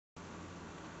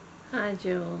Hi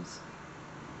Jules,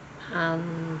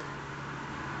 and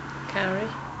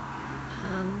Carrie,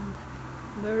 and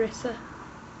Marissa,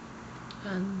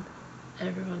 and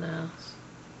everyone else.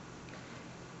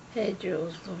 Hey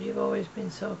Jules, love, you've always been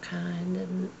so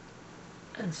kind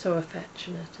and so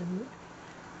affectionate, and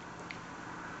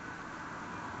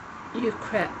you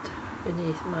crept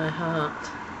beneath my heart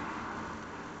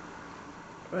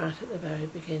right at the very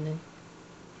beginning.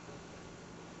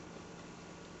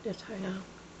 Just hang on.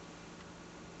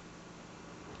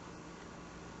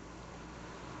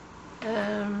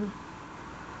 Alright.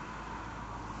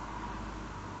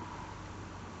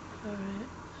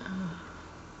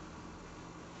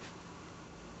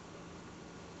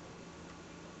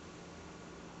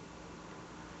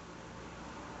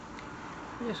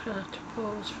 I'm just going to have to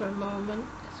pause for a moment.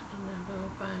 It's going to go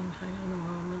bang. Hang on a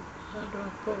moment. How do I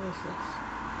pause this?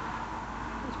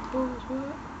 Does pause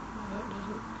work? No, it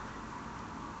doesn't.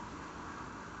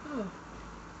 Oh.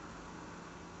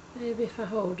 Maybe if I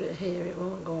hold it here it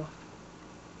won't go off.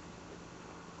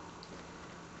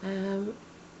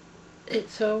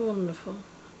 It's so wonderful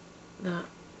that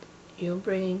you're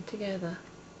bringing together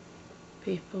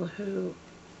people who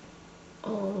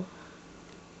all,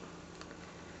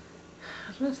 I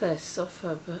was going to say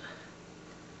suffer, but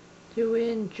do we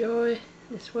enjoy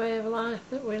this way of life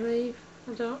that we lead?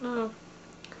 I don't know.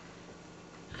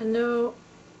 I know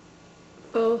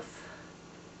both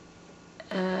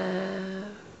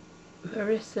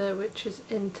Marissa, which is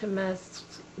into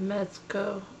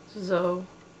Mezco Zo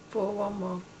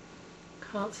 411,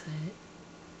 can't say it,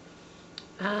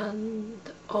 and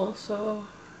also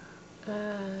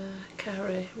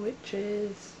Carrie, which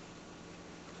is,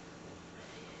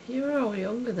 you're all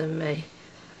younger than me,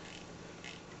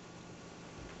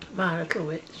 my little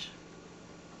witch.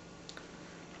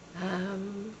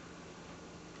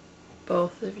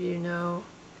 Both of you know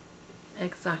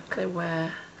exactly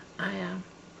where I am,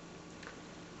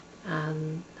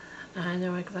 and I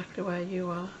know exactly where you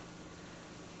are,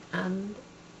 and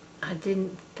I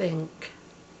didn't think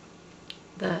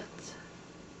that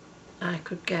I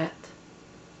could get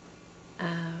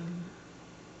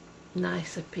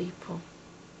nicer people.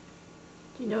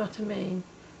 Do you know what I mean?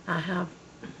 I have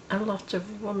a lot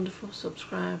of wonderful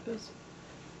subscribers,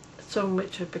 some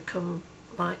which have become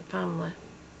like family,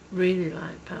 really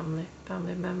like family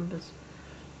members,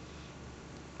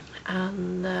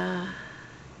 and I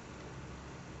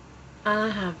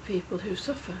have people who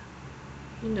suffer,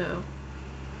 you know.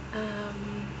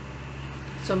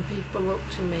 Some people look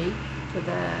to me for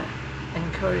their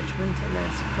encouragement and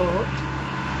their support,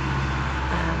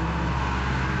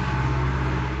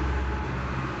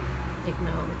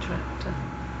 ignore the tractor,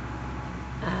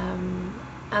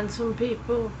 and some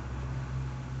people,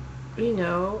 you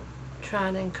know, try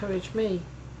and encourage me,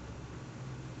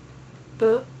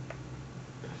 but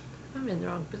I'm in the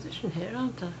wrong position here,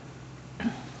 aren't I?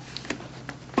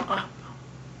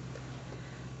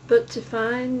 But to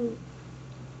find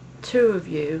two of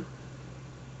you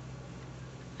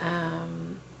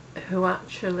who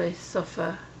actually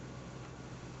suffer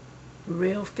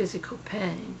real physical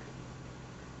pain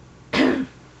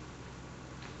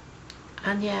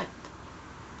and yet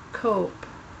cope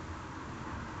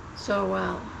so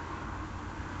well.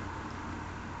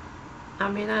 I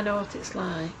mean, I know what it's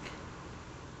like,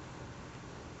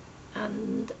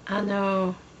 and I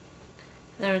know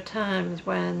there are times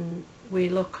when we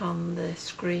look on the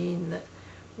screen that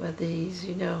we're these,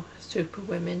 you know, super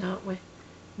women, aren't we?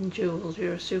 And Jules,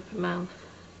 you're a superman.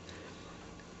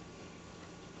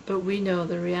 But we know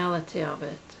the reality of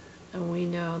it, and we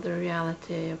know the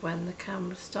reality of when the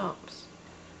camera stops,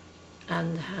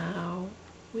 and how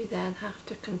we then have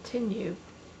to continue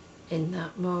in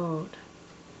that mode.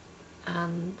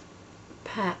 And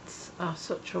pets are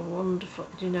such a wonderful,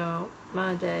 you know,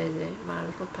 my Daisy, my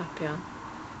little Papillon,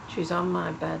 she's on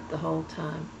my bed the whole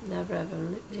time, never ever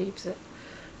leaves it.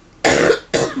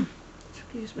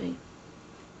 Excuse me.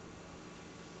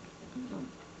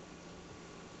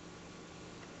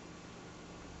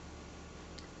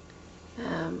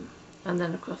 And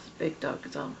then of course the big dog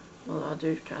is on, although I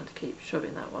do try to keep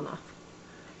shoving that one off.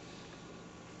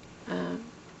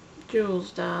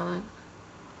 Jules, darling,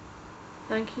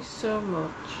 thank you so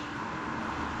much.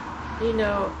 You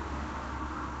know,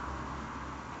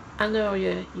 I know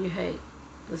you hate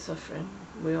the suffering.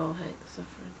 We all hate the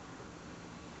suffering.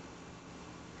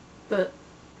 But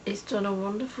it's done a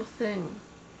wonderful thing,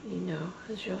 you know,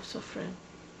 as you're suffering.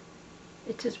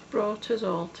 It has brought us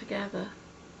all together.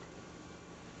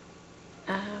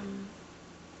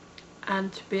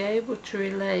 And to be able to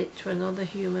relate to another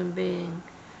human being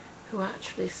who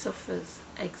actually suffers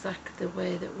exactly the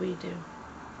way that we do.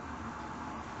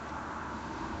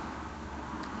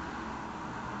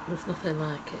 There's nothing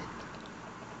like it,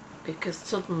 because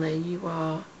suddenly you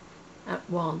are at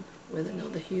one with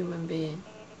another human being.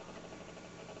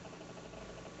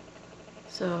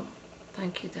 So,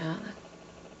 thank you, darling.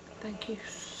 Thank you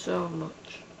so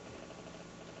much.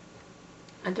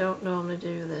 I don't normally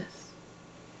do this,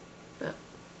 but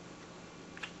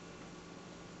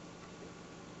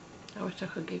I wish I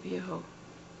could give you a hug.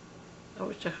 I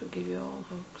wish I could give you all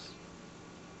hugs.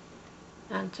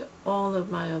 And to all of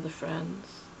my other friends,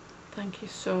 thank you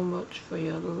so much for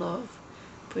your love,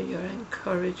 for your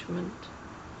encouragement.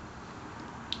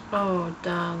 Oh,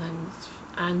 darlings,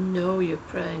 I know you're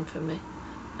praying for me.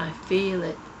 I feel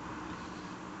it.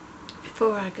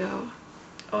 Before I go,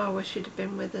 I wish you'd have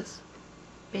been with us.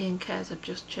 Me and Kez have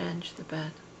just changed the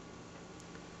bed.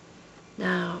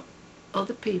 Now,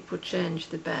 other people change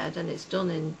the bed and it's done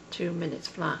in 2 minutes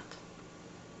flat.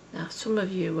 Now, some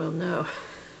of you will know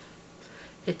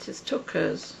it has took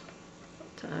us,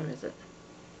 what time is it?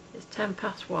 It's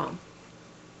 1:10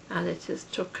 and it has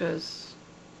took us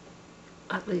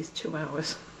at least 2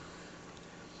 hours.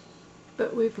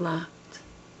 But we've laughed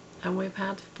and we've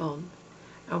had fun,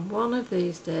 and one of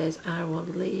these days I will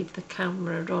leave the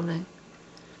camera running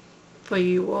for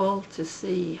you all to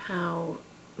see how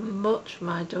much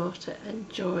my daughter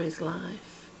enjoys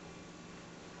life.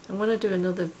 I'm going to do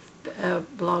another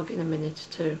blog in a minute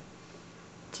too,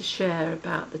 to share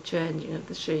about the changing of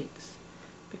the sheets,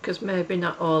 because maybe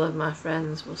not all of my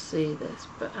friends will see this,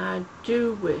 but I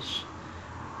do wish,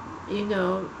 you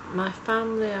know, my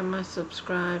family and my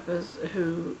subscribers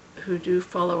who do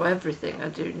follow everything I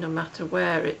do, no matter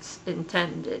where it's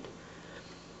intended,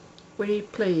 will you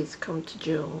please come to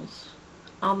Jules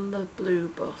on the blue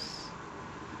bus,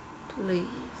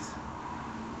 please,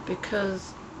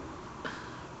 because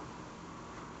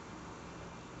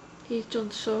he's done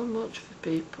so much for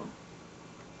people.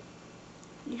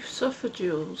 You suffer,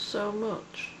 Jules, so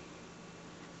much,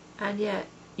 and yet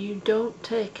you don't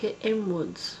take it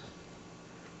inwards.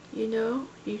 You know,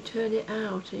 you turn it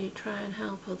out and you try and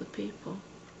help other people,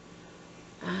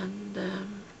 and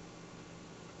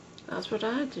that's what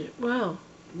I do. Well,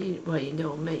 you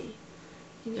know me.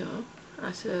 You know,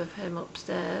 I serve him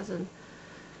upstairs, and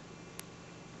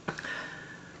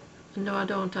no, I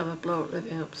don't have a bloke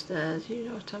living upstairs. You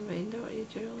know what I mean, don't you,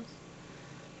 Jules?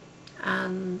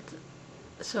 And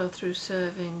so through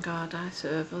serving God, I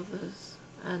serve others,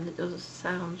 and it does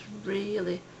sound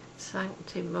really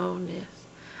sanctimonious,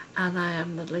 and I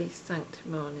am the least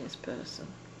sanctimonious person.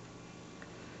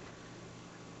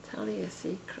 Tell you a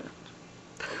secret.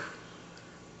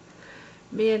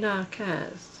 Me and our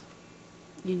Kaz,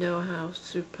 you know how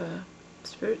super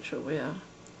spiritual we are.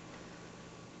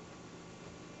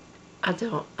 I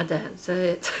daren't say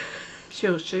it.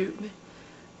 She'll shoot me.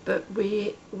 But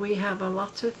we have a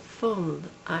lot of fun,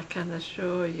 I can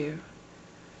assure you.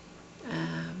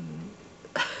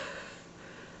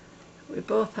 We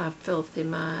both have filthy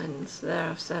minds, there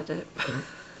I've said it.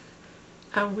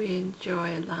 And we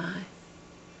enjoy life.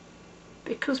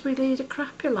 Because we lead a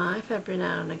crappy life every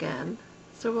now and again.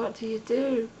 So what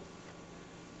do?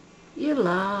 You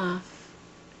laugh,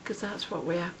 because that's what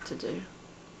we have to do.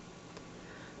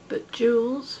 But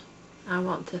Jules, I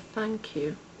want to thank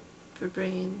you for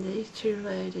bringing these two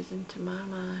ladies into my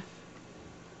life.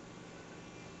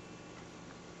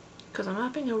 Because I'm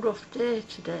having a rough day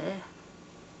today.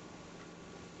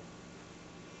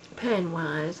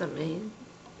 Pain-wise, I mean,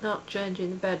 not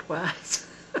changing the bed-wise.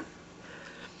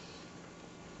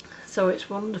 So it's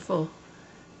wonderful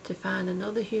to find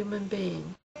another human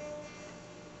being.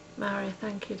 Mary,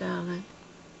 thank you, darling.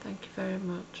 Thank you very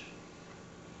much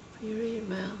for your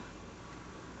email.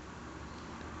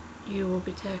 You will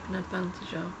be taken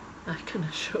advantage of. I can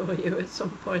assure you at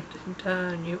some point in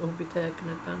time you will be taken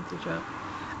advantage of.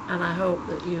 And I hope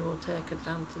that you will take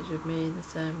advantage of me in the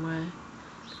same way.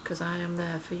 Because I am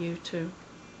there for you too.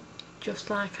 Just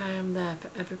like I am there for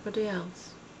everybody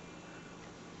else.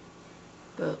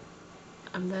 But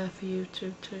I'm there for you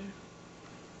too.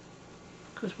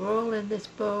 Because we're all in this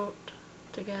boat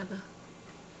together.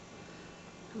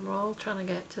 And we're all trying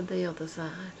to get to the other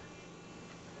side.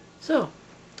 So,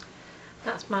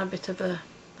 that's my bit of a...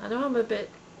 I know I'm a bit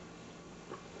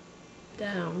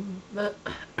down, but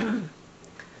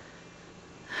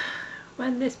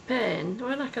when this pain,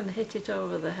 when I can hit it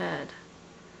over the head,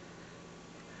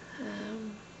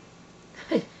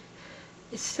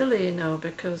 it's silly, you know,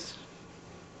 because,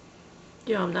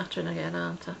 you know, I'm nattering again,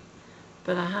 aren't I?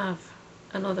 But I have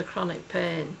another chronic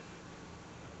pain,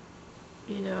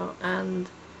 you know, and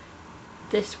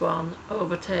this one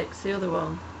overtakes the other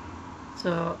one.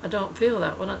 So I don't feel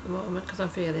that one at the moment because I'm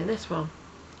feeling this one.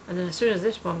 And then as soon as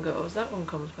this one goes, that one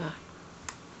comes back.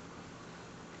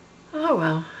 Oh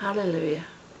well, hallelujah.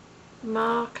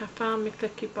 Mark, I found my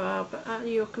clicky bar, but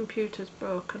your computer's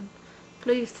broken.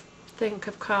 Please think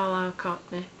of Carlisle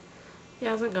Cockney. He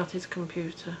hasn't got his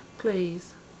computer.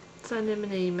 Please send him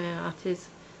an email at his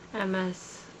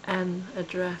MSN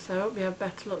address. I hope you have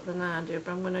better luck than I do,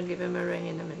 but I'm going to give him a ring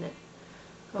in a minute.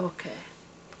 Okay.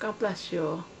 God bless you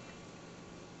all.